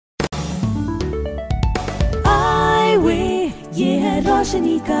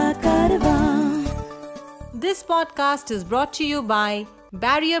रोशनी का कारवां। This podcast is brought to you by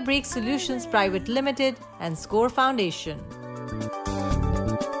Barrier Break Solutions Private Limited and Score Foundation.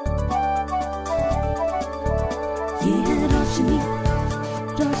 ये है रोशनी,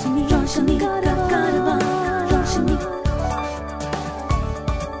 रोशनी, रोशनी का कारवां, रोशनी।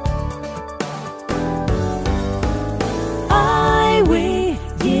 Highway,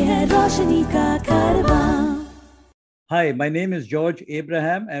 ये है रोशनी का कारवां। Hi, my name is George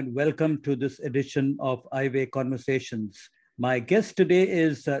Abraham, and welcome to this edition of iWay Conversations. My guest today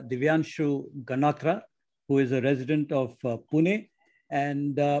is Divyanshu Ganatra, who is a resident of Pune,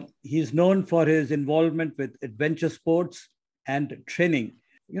 and he's known for his involvement with adventure sports and training.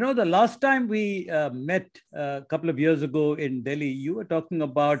 You know, the last time we met a couple of years ago in Delhi, you were talking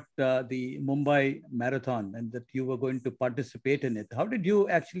about the Mumbai Marathon and that you were going to participate in it. How did you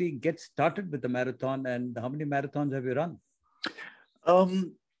actually get started with the marathon, and how many marathons have you run?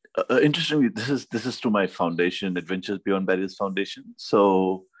 Interestingly, this is through my foundation, Adventures Beyond Barriers Foundation.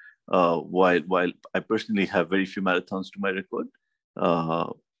 So while I personally have very few marathons to my record,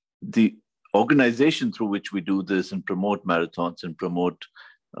 the organization through which we do this and promote marathons and promote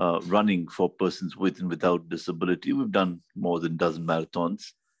running for persons with and without disability, we've done more than a dozen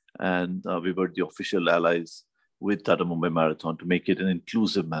marathons, and we were the official allies with Tata Mumbai Marathon to make it an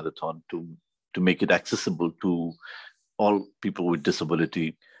inclusive marathon, to make it accessible to all people with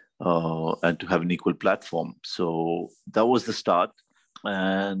disability, and to have an equal platform. So that was the start.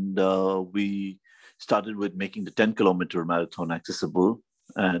 And we started with making the 10-kilometer marathon accessible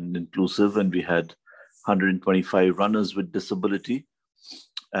and inclusive. And we had 125 runners with disability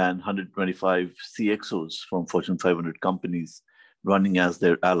and 125 CXOs from Fortune 500 companies running as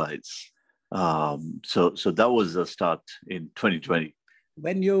their allies. So that was the start in 2020.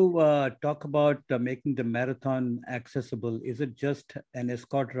 When you talk about making the marathon accessible, is it just an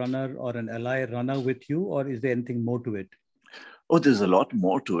escort runner or an ally runner with you, or is there anything more to it? Oh, there's a lot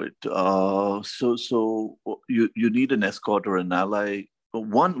more to it. So you need an escort or an ally.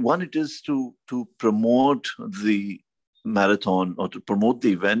 One it is to promote the marathon or to promote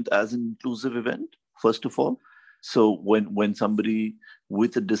the event as an inclusive event, first of all. So when somebody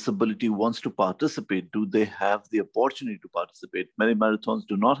with a disability wants to participate, do they have the opportunity to participate? Many marathons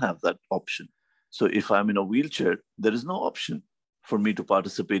do not have that option. So if I'm in a wheelchair, there is no option for me to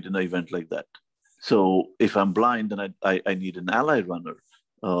participate in an event like that. So if I'm blind, then I need an ally runner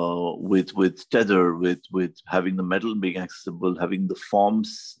with tether, with having the medal being accessible, having the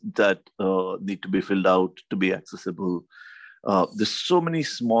forms that need to be filled out to be accessible. There's so many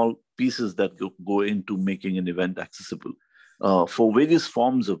small pieces that go into making an event accessible for various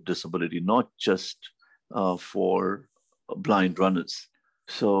forms of disability, not just for blind runners.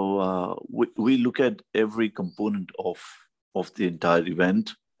 So we look at every component of the entire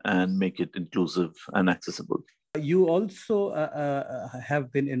event and make it inclusive and accessible. You also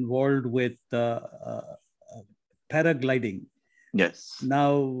have been involved with paragliding. Yes.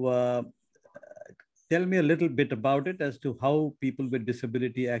 Now, tell me a little bit about it as to how people with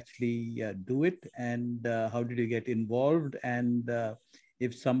disability actually do it, and how did you get involved? And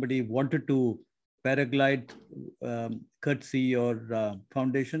if somebody wanted to paraglide courtesy your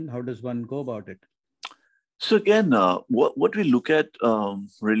foundation, how does one go about it? So again, what we look at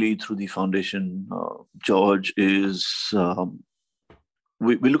really through the foundation, George, is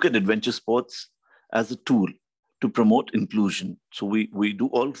we look at adventure sports as a tool to promote inclusion. So we do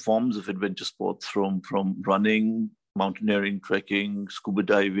all forms of adventure sports, from running, mountaineering, trekking, scuba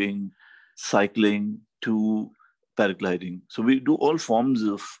diving, cycling, to paragliding. So we do all forms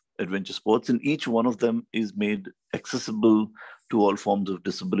of adventure sports, and each one of them is made accessible to all forms of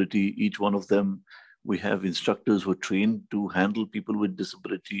disability. Each one of them, we have instructors who are trained to handle people with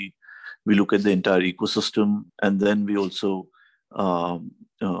disability. We look at the entire ecosystem, and then we also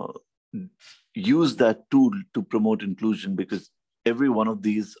use that tool to promote inclusion, because every one of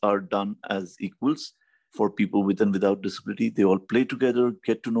these are done as equals for people with and without disability. They all play together,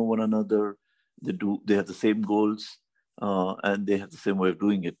 get to know one another. They have the same goals, and they have the same way of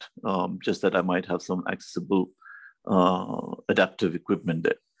doing it. Just that I might have some accessible adaptive equipment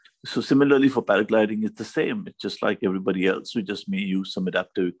there. So similarly for paragliding, it's the same. It's just like everybody else. We just may use some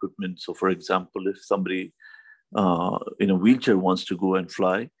adaptive equipment. So for example, if somebody in a wheelchair wants to go and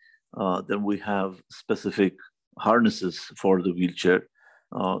fly, then we have specific harnesses for the wheelchair,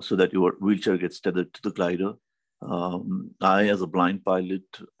 so that your wheelchair gets tethered to the glider. I, as a blind pilot,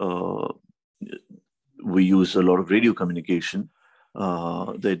 we use a lot of radio communication.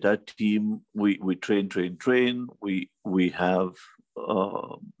 That team, we train. We have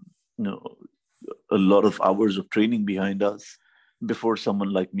a lot of hours of training behind us. before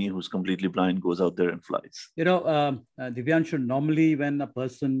someone like me who's completely blind goes out there and flies. Divyanshu, normally when a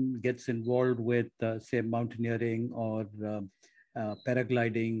person gets involved with, say, mountaineering or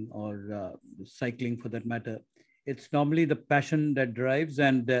paragliding or cycling for that matter, it's normally the passion that drives,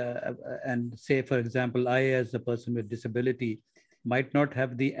 and say, for example, I, as a person with disability, might not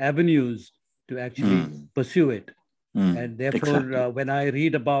have the avenues to actually pursue it. And therefore, Exactly. when I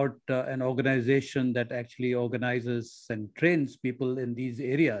read about an organization that actually organizes and trains people in these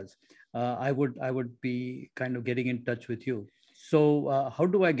areas, I would be kind of getting in touch with you. So how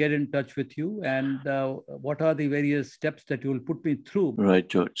do I get in touch with you, and what are the various steps that you will put me through? Right,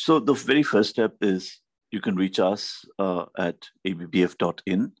 George. So the very first step is you can reach us at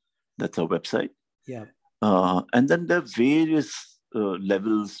abbf.in. That's our website. Yeah. And then there are various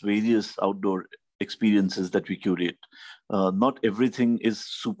levels, various outdoor experiences that we curate. Not everything is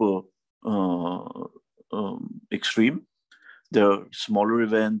super extreme. There are smaller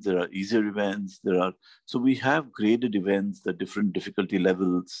events, there are easier events, so we have graded events, the different difficulty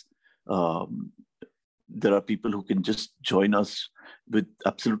levels. There are people who can just join us with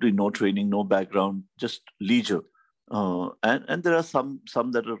absolutely no training, no background, just leisure. And there are some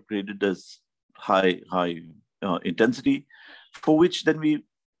that are graded as high intensity, for which then we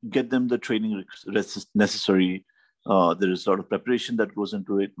get them the training necessary. There is a lot of preparation that goes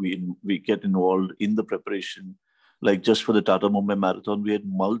into it. We get involved in the preparation. Like just for the Tata Mumbai Marathon, we had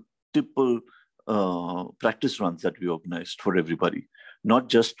multiple practice runs that we organized for everybody, not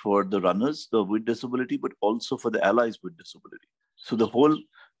just for the runners with disability, but also for the allies with disability. So the whole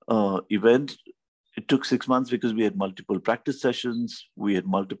event, it took 6 months because we had multiple practice sessions, we had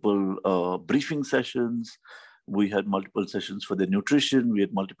multiple briefing sessions, we had multiple sessions for their nutrition, we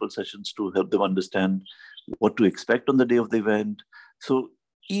had multiple sessions to help them understand what to expect on the day of the event. So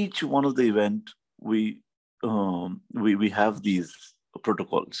each one of the event, we have these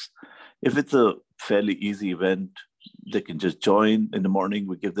protocols. If it's a fairly easy event, they can just join in the morning.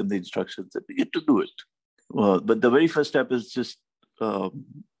 We give them the instructions and they get to do it. But the very first step is just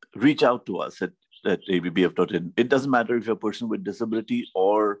reach out to us at abbf.in. It doesn't matter if you're a person with disability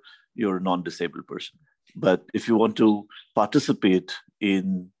or you're a non-disabled person. But if you want to participate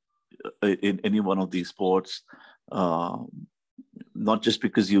in any one of these sports, not just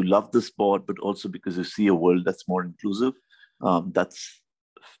because you love the sport, but also because you see a world that's more inclusive, that's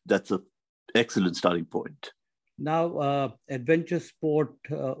an excellent starting point. Now, adventure sport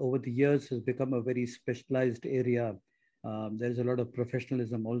over the years has become a very specialized area. There's a lot of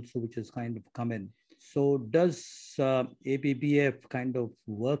professionalism also, which has kind of come in. So does ABBF kind of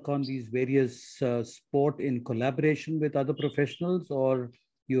work on these various sport in collaboration with other professionals, or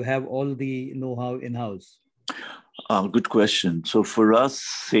you have all the know-how in-house? Good question. So for us,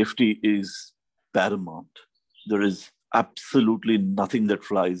 safety is paramount. There is absolutely nothing that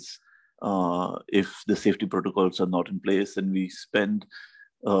flies if the safety protocols are not in place, and we spend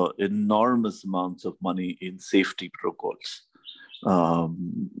enormous amounts of money in safety protocols.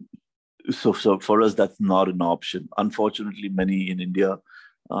 So for us, that's not an option. Unfortunately, many in India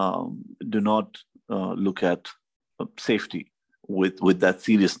do not look at safety with that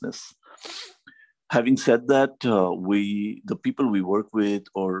seriousness. Having said that, the people we work with,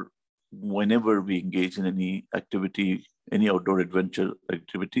 or whenever we engage in any activity, any outdoor adventure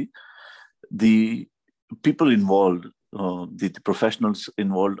activity, the people involved, the professionals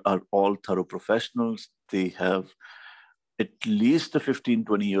involved are all thorough professionals. They have at least 15,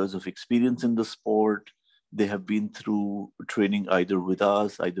 20 years of experience in the sport. They have been through training either with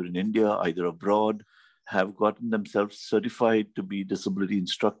us, either in India, either abroad, have gotten themselves certified to be disability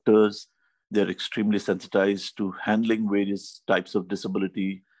instructors. They're extremely sensitized to handling various types of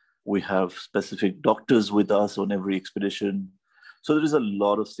disability. We have specific doctors with us on every expedition. So there is a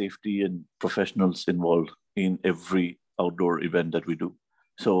lot of safety and professionals involved in every outdoor event that we do.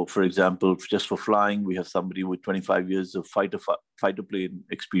 So for example, just for flying, we have somebody with 25 years of fighter plane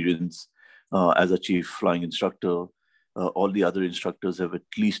experience as a chief flying instructor. All the other instructors have at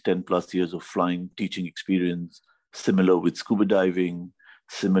least 10 plus years of flying teaching experience. Similar with scuba diving,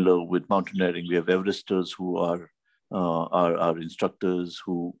 similar with mountaineering. We have Everesters who are our instructors,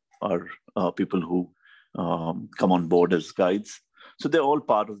 who are people who come on board as guides. So they're all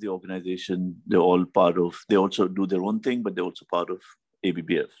part of the organization. They also do their own thing, but they're also part of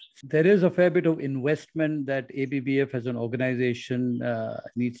ABBF. There is a fair bit of investment that ABBF as an organization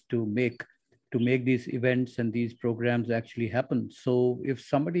needs to make these events and these programs actually happen. So if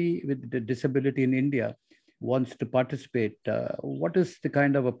somebody with a disability in India wants to participate, what is the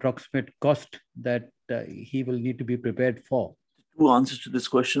kind of approximate cost that he will need to be prepared for? Two answers to this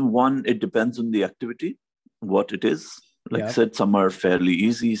question. One, it depends on the activity, what it is. Like I said, some are fairly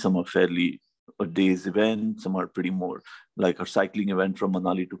easy, some are fairly a day's event, some are pretty more. Like our cycling event from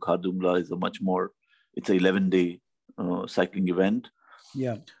Manali to Khardungla is it's an 11-day cycling event.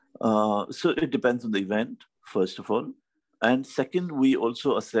 Yeah. So it depends on the event, first of all. And second, we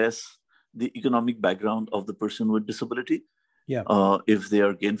also assess the economic background of the person with disability. Yeah. If they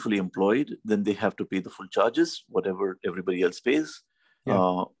are gainfully employed, then they have to pay the full charges, whatever everybody else pays.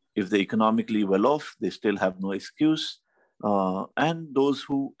 Yeah. If they're economically well off, they still have no excuse. And those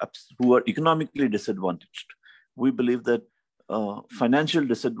who are economically disadvantaged, we believe that financial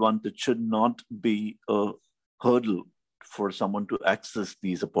disadvantage should not be a hurdle for someone to access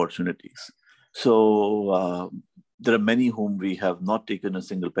these opportunities. So there are many whom we have not taken a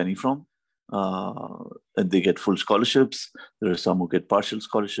single penny from, and they get full scholarships. There are some who get partial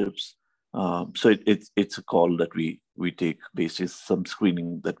scholarships. So it's a call that we take based on some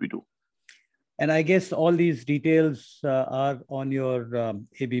screening that we do. And I guess all these details are on your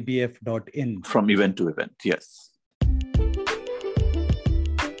abbf.in. From event to event, yes.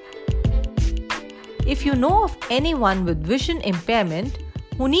 If you know of anyone with vision impairment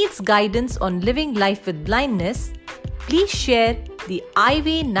who needs guidance on living life with blindness, please share the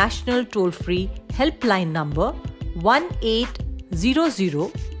Eyeway National Toll-Free Helpline number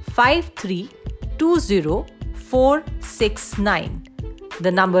 1-800-5320-469.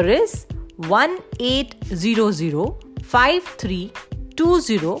 The number is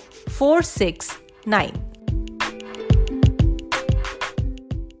 1-800-5320-469.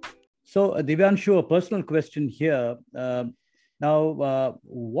 So, Divyanshu, a personal question here. Now,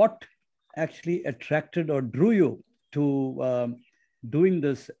 what actually attracted or drew you to doing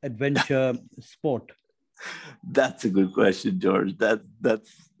this adventure sport? That's a good question, George. That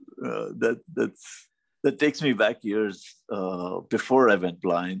takes me back years before I went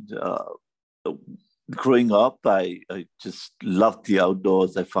blind. Growing up, I just loved the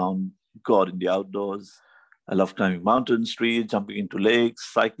outdoors. I found God in the outdoors. I loved climbing mountains, trees, jumping into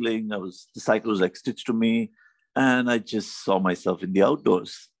lakes, cycling. The cycle was like stitched to me. And I just saw myself in the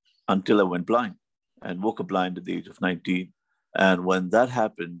outdoors until I went blind and woke up blind at the age of 19. And when that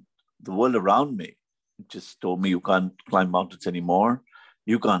happened, the world around me just told me, you can't climb mountains anymore.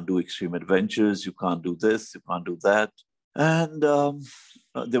 You can't do extreme adventures. You can't do this. You can't do that. And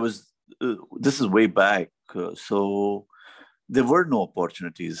this is way back. So there were no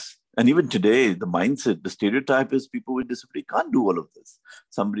opportunities. And even today, the mindset, the stereotype is people with disability can't do all of this.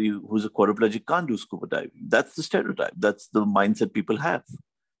 Somebody who's a quadriplegic can't do scuba diving. That's the stereotype. That's the mindset people have.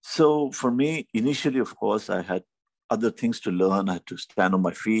 So for me, initially, of course, I had other things to learn. I had to stand on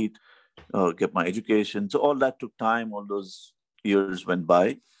my feet, get my education. So all that took time. All those years went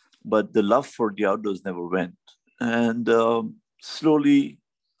by. But the love for the outdoors never went. And slowly,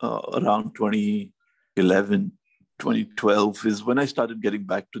 around 2011, 2012 is when I started getting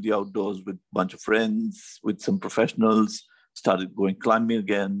back to the outdoors with a bunch of friends, with some professionals, started going climbing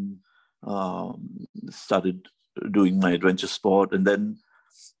again, started doing my adventure sport. And then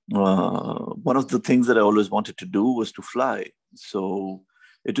one of the things that I always wanted to do was to fly. So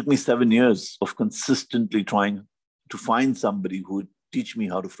it took me 7 years of consistently trying to find somebody who would teach me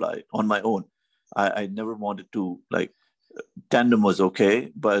how to fly on my own. I never wanted to, like, tandem was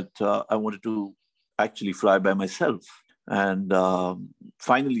okay, but I wanted to actually fly by myself. And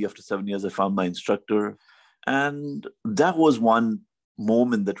finally, after 7 years, I found my instructor. And that was one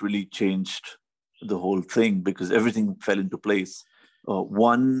moment that really changed the whole thing because everything fell into place.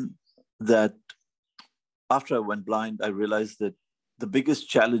 One, that after I went blind, I realized that the biggest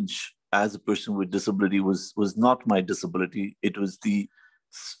challenge as a person with disability was not my disability. It was the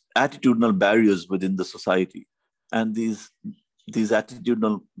attitudinal barriers within the society. And these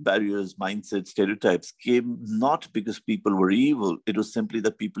attitudinal barriers, mindsets, stereotypes came not because people were evil. It was simply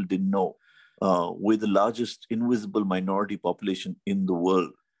that people didn't know. We're the largest invisible minority population in the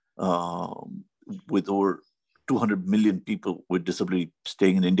world, with over 200 million people with disability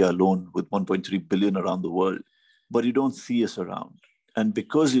staying in India alone, with 1.3 billion around the world. But you don't see us around. And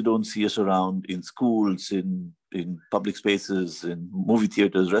because you don't see us around in schools, in public spaces, in movie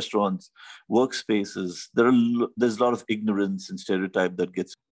theaters, restaurants, workspaces, there's a lot of ignorance and stereotype that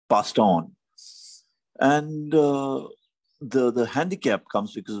gets passed on. And the handicap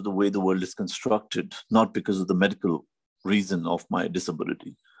comes because of the way the world is constructed, not because of the medical reason of my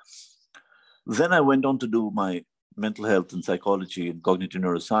disability. Then I went on to do my mental health and psychology and cognitive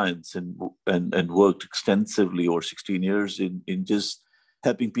neuroscience and worked extensively over 16 years in just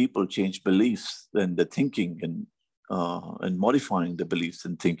helping people change beliefs and their thinking and modifying the beliefs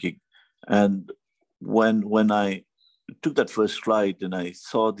and thinking. And when I took that first flight and I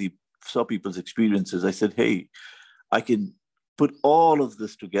saw people's experiences, I said, hey, I can put all of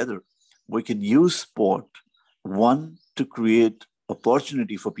this together. We can use sport, one, to create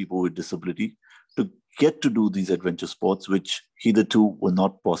opportunity for people with disability to get to do these adventure sports, which hitherto were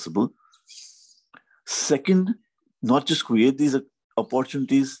not possible. Second, not just create these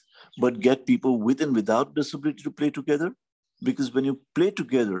opportunities, but get people with and without disability to play together. Because when you play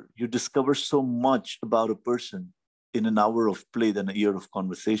together, you discover so much about a person in an hour of play than a year of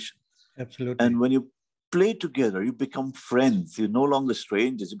conversation. Absolutely. And when you play together, you become friends. You're no longer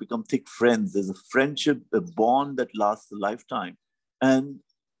strangers. You become thick friends. There's a friendship, a bond that lasts a lifetime. And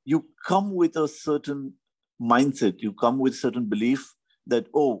you come with a certain mindset. You come with certain belief that,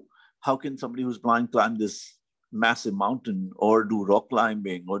 oh, how can somebody who's blind climb this massive mountain, or do rock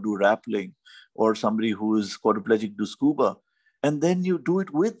climbing, or do rappelling, or somebody who is quadriplegic do scuba? And then you do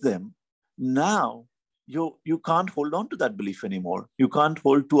it with them. Now, you can't hold on to that belief anymore. You can't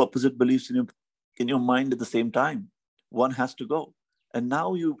hold two opposite beliefs in your mind at the same time. One has to go. And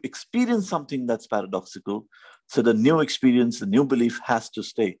now you experience something that's paradoxical. So the new experience, the new belief has to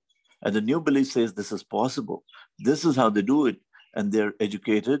stay. And the new belief says this is possible. This is how they do it. And they're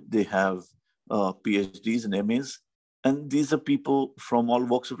educated. They have PhDs and MAs. And these are people from all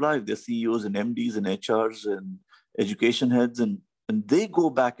walks of life. They're CEOs and MDs and HRs and education heads. And they go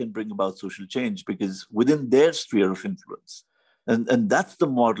back and bring about social change because within their sphere of influence. And that's the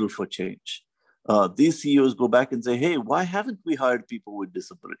model for change. These CEOs go back and say, hey, why haven't we hired people with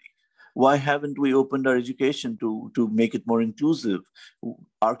disability? Why haven't we opened our education to make it more inclusive?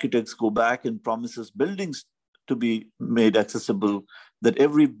 Architects go back and promise us buildings to be made accessible, that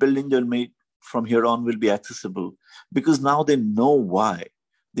every building they'll make from here on will be accessible, because now they know why,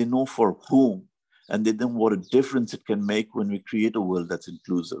 they know for whom, and they know what a difference it can make when we create a world that's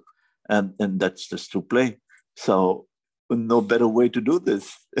inclusive. And that's just through play. So no better way to do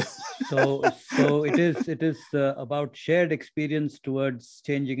this. So it is about shared experience towards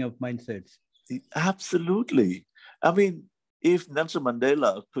changing of mindsets. Absolutely. I mean, if Nelson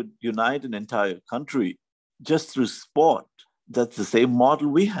Mandela could unite an entire country just through sport, that's the same model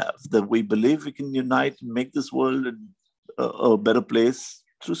we have, that we believe we can unite and make this world a better place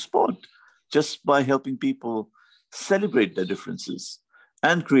through sport, just by helping people celebrate their differences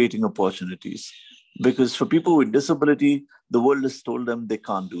and creating opportunities. Because for people with disability, the world has told them they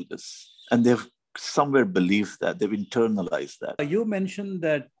can't do this. And they've somewhere believed that, they've internalized that. You mentioned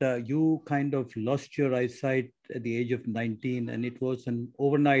that you kind of lost your eyesight at the age of 19, and it was an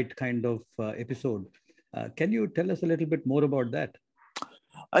overnight kind of episode. Can you tell us a little bit more about that?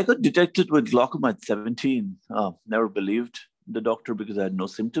 I got detected with glaucoma at 17. Never believed the doctor because I had no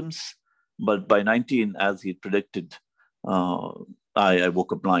symptoms. But by 19, as he predicted, I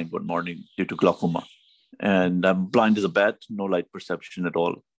woke up blind one morning due to glaucoma. And I'm blind as a bat, no light perception at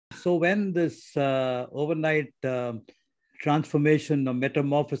all. So when this overnight transformation or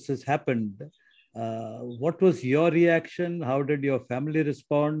metamorphosis happened, what was your reaction? How did your family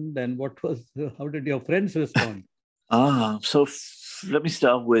respond? And how did your friends respond? Let me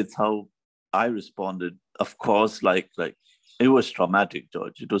start with how I responded. Of course, like it was traumatic,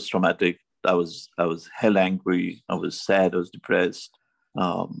 George. It was traumatic. I was hell angry. I was sad. I was depressed.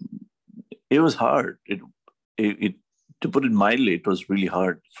 It was hard. It to put it mildly, it was really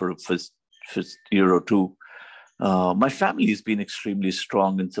hard for a first year or two. My family has been extremely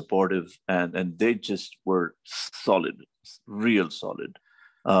strong and supportive, and they just were solid, real solid.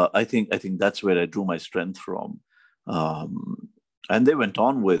 I think that's where I drew my strength from. And they went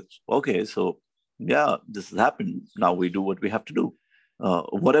on with, okay, so yeah, this has happened. Now we do what we have to do.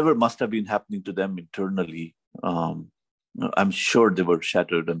 Whatever must have been happening to them internally, I'm sure they were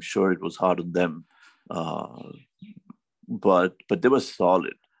shattered. I'm sure it was hard on them. But they were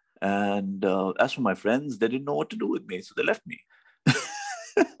solid. And as for my friends, they didn't know what to do with me, so they left me.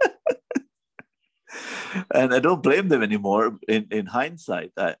 And I don't blame them anymore. In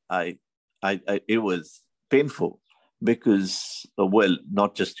hindsight, it was painful because, well,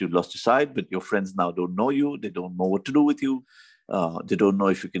 not just you lost your sight, but your friends now don't know you. They don't know what to do with you. They don't know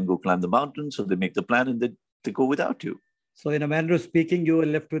if you can go climb the mountain, so they make the plan and they go without you. So in a manner of speaking, you were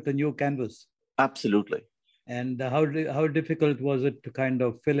left with a new canvas. Absolutely. And how difficult was it to kind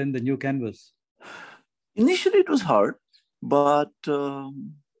of fill in the new canvas? Initially, it was hard, but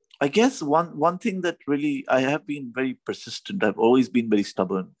I guess one thing that really, I have been very persistent. I've always been very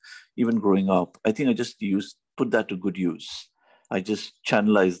stubborn, even growing up. I think I just put that to good use. I just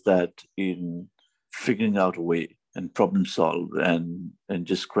channelized that in figuring out a way and problem solve and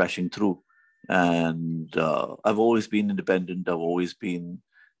just crashing through. And I've always been independent. I've always been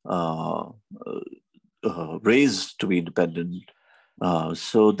raised to be independent.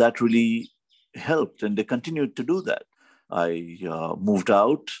 So that really helped, and they continued to do that. I moved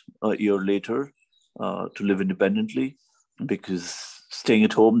out a year later to live independently because staying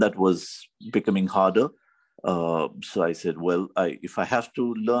at home, that was becoming harder. So I said, well, if I have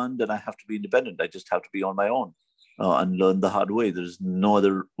to learn, then I have to be independent. I just have to be on my own and learn the hard way. There's no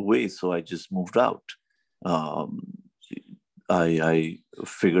other way. So I just moved out. I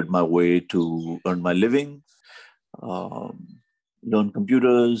figured my way to earn my living, learn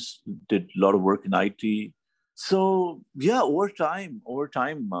computers, did a lot of work in IT. So yeah, over time,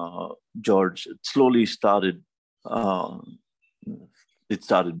 George, it slowly started. It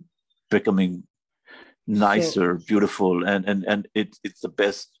started becoming nicer, beautiful, and it's the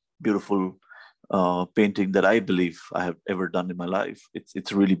best beautiful painting that I believe I have ever done in my life.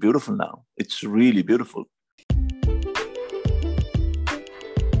 It's really beautiful now. It's really beautiful.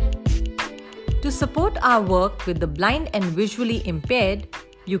 To support our work with the blind and visually impaired,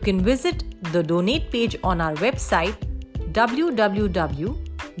 you can visit the donate page on our website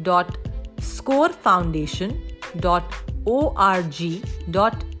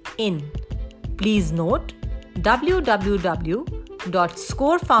www.scorefoundation.org.in. Please note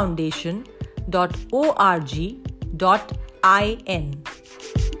www.scorefoundation.org.in.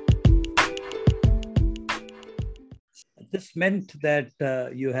 This meant that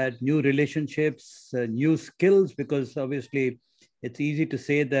you had new relationships, new skills, because obviously it's easy to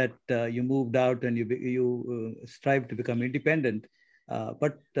say that you moved out and you strive to become independent.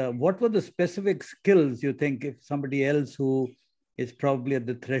 But what were the specific skills you think, if somebody else who is probably at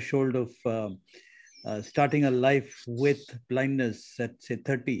the threshold of starting a life with blindness at say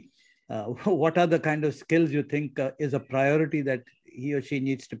 30, what are the kind of skills you think is a priority that he or she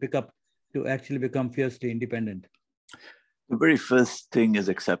needs to pick up to actually become fiercely independent? The very first thing is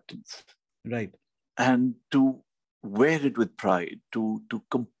acceptance. Right. And to wear it with pride, to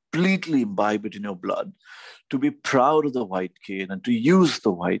completely imbibe it in your blood, to be proud of the white cane and to use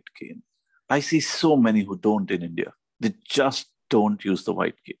the white cane. I see so many who don't in India. They just don't use the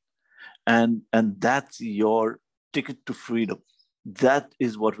white cane. And that's your ticket to freedom. That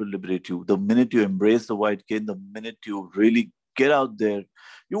is what will liberate you. The minute you embrace the white cane, the minute you really get out there,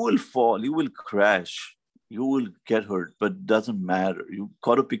 you will fall, you will crash. You will get hurt, but it doesn't matter. You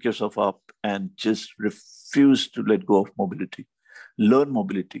got to pick yourself up and just refuse to let go of mobility. Learn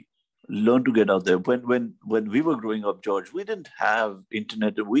mobility. Learn to get out there. When we were growing up, George, we didn't have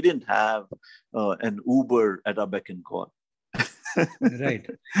internet. We didn't have an Uber at our beck and call. Right.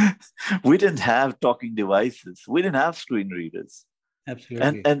 We didn't have talking devices. We didn't have screen readers.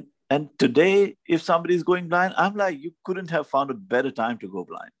 Absolutely. And today, if somebody is going blind, I'm like, you couldn't have found a better time to go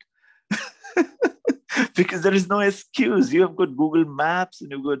blind. Because there is no excuse. You have got Google Maps,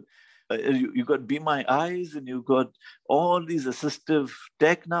 and you got Be My Eyes, and you've got all these assistive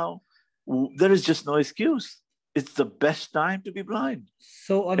tech now. There is just no excuse. It's the best time to be blind.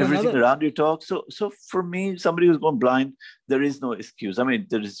 So everything around you talks. So for me, somebody who's gone blind, there is no excuse. I mean,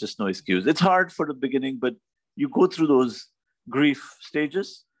 there is just no excuse. It's hard for the beginning, but you go through those grief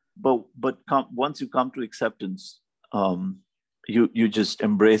stages. But once you come to acceptance, you just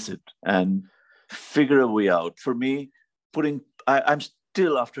embrace it and figure a way out. For me, I'm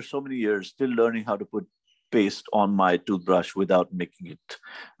still, after so many years, still learning how to put paste on my toothbrush without making it,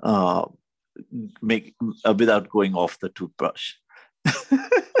 without going off the toothbrush.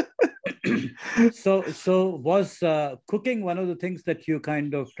 So was cooking one of the things that you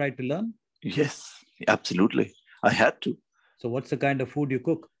kind of tried to learn? Yes, absolutely. I had to. So what's the kind of food you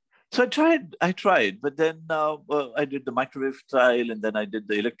cook? So I tried, but then I did the microwave style, and then I did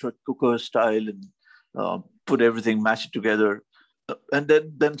the electric cooker style, and put everything, mash it together. And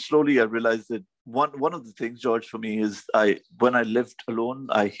then slowly I realized that one of the things, George, for me is when I lived alone,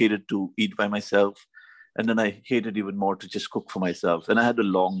 I hated to eat by myself. And then I hated even more to just cook for myself. And I had a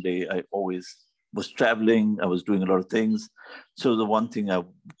long day. I always was traveling. I was doing a lot of things. So the one thing I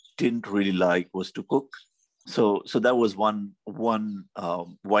didn't really like was to cook. So that was one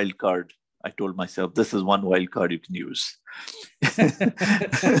wild card. I told myself, this is one wild card you can use.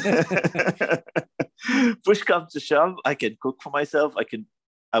 Push comes to shove, I can cook for myself.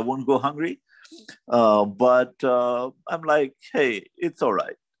 I won't go hungry. But I'm like, hey, it's all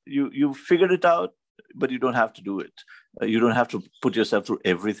right. You figured it out, but you don't have to do it. You don't have to put yourself through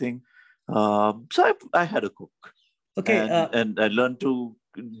everything. So I had a cook. Okay. And I learned to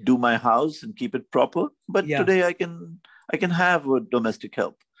do my house and keep it proper. But today I can have a domestic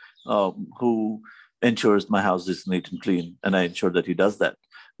help who ensures my house is neat and clean, and I ensure that he does that.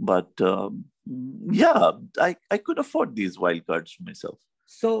 But I could afford these wild cards for myself.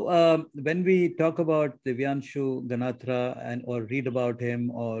 So when we talk about Divyanshu Ganatra or read about him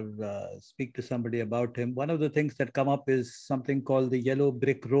or speak to somebody about him, one of the things that come up is something called the Yellow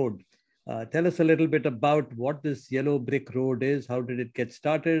Brick Road. Tell us a little bit about what this Yellow Brick Road is. How did it get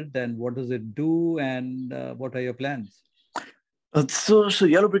started and what does it do and what are your plans? So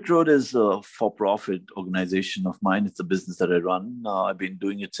Yellow Brick Road is a for-profit organization of mine. It's a business that I run. I've been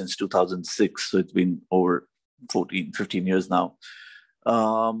doing it since 2006. So it's been over 15 years now. We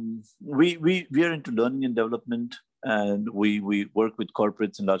are into learning and development, and we work with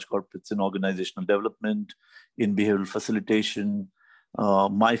corporates and large corporates in organizational development, in behavioral facilitation.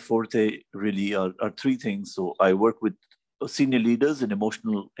 My forte really are three things. So I work with senior leaders in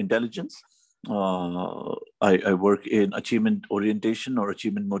emotional intelligence. I work in achievement orientation or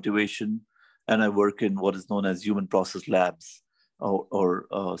achievement motivation, and I work in what is known as human process labs or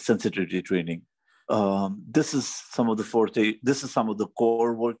sensitivity training. This is some of the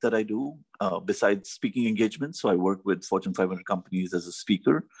core work that I do besides speaking engagements. So I work with Fortune 500 companies as a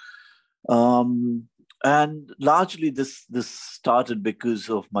speaker. And largely this started because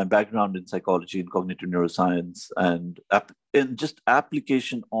of my background in psychology and cognitive neuroscience and just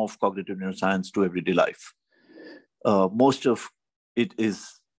application of cognitive neuroscience to everyday life. Most of it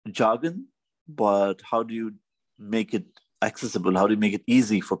is jargon, but how do you make it accessible? How do you make it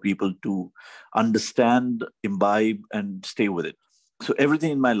easy for people to understand, imbibe, and stay with it? So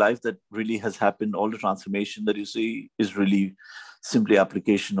everything in my life that really has happened, all the transformation that you see is really simply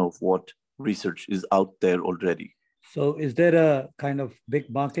application of what research is out there already. So is there a kind of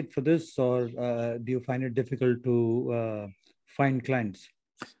big market for this, or do you find it difficult to find clients?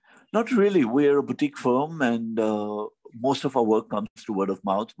 Not really. We're a boutique firm, and most of our work comes through word of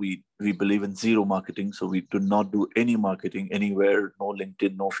mouth. We believe in zero marketing, so we do not do any marketing anywhere, no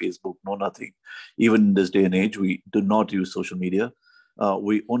LinkedIn, no Facebook, no nothing. Even in this day and age, we do not use social media.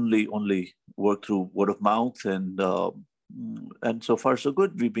 We only work through word of mouth, and so far so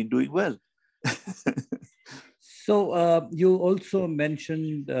good. We've been doing well. So you also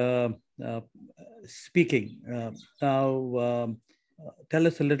mentioned speaking. Now, tell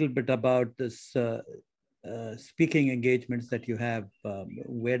us a little bit about this speaking engagements that you have.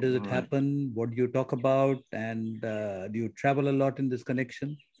 Where does it happen? What do you talk about? And do you travel a lot in this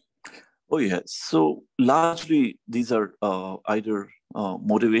connection? Oh, yes. So largely, these are either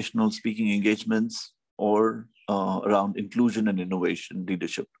motivational speaking engagements or around inclusion and innovation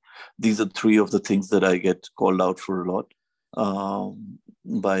leadership. These are three of the things that I get called out for a lot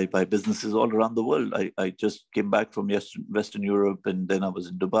by businesses all around the world. I just came back from Western Europe, and then I was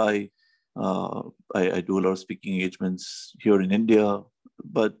in Dubai. I do a lot of speaking engagements here in India,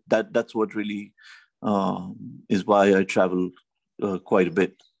 but that's what really is why I travel quite a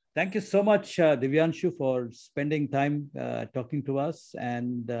bit. Thank you so much, Divyanshu, for spending time talking to us,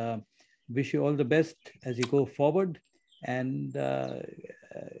 and wish you all the best as you go forward, and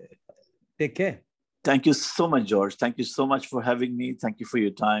take care. Thank you so much, George. Thank you so much for having me. Thank you for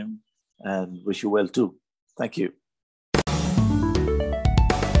your time, and wish you well too. Thank you.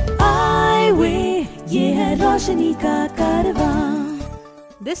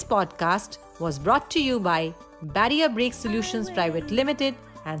 This podcast was brought to you by Barrier Break Solutions Private Limited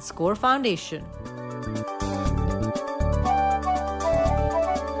and Score Foundation.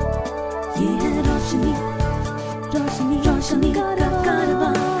 Roshni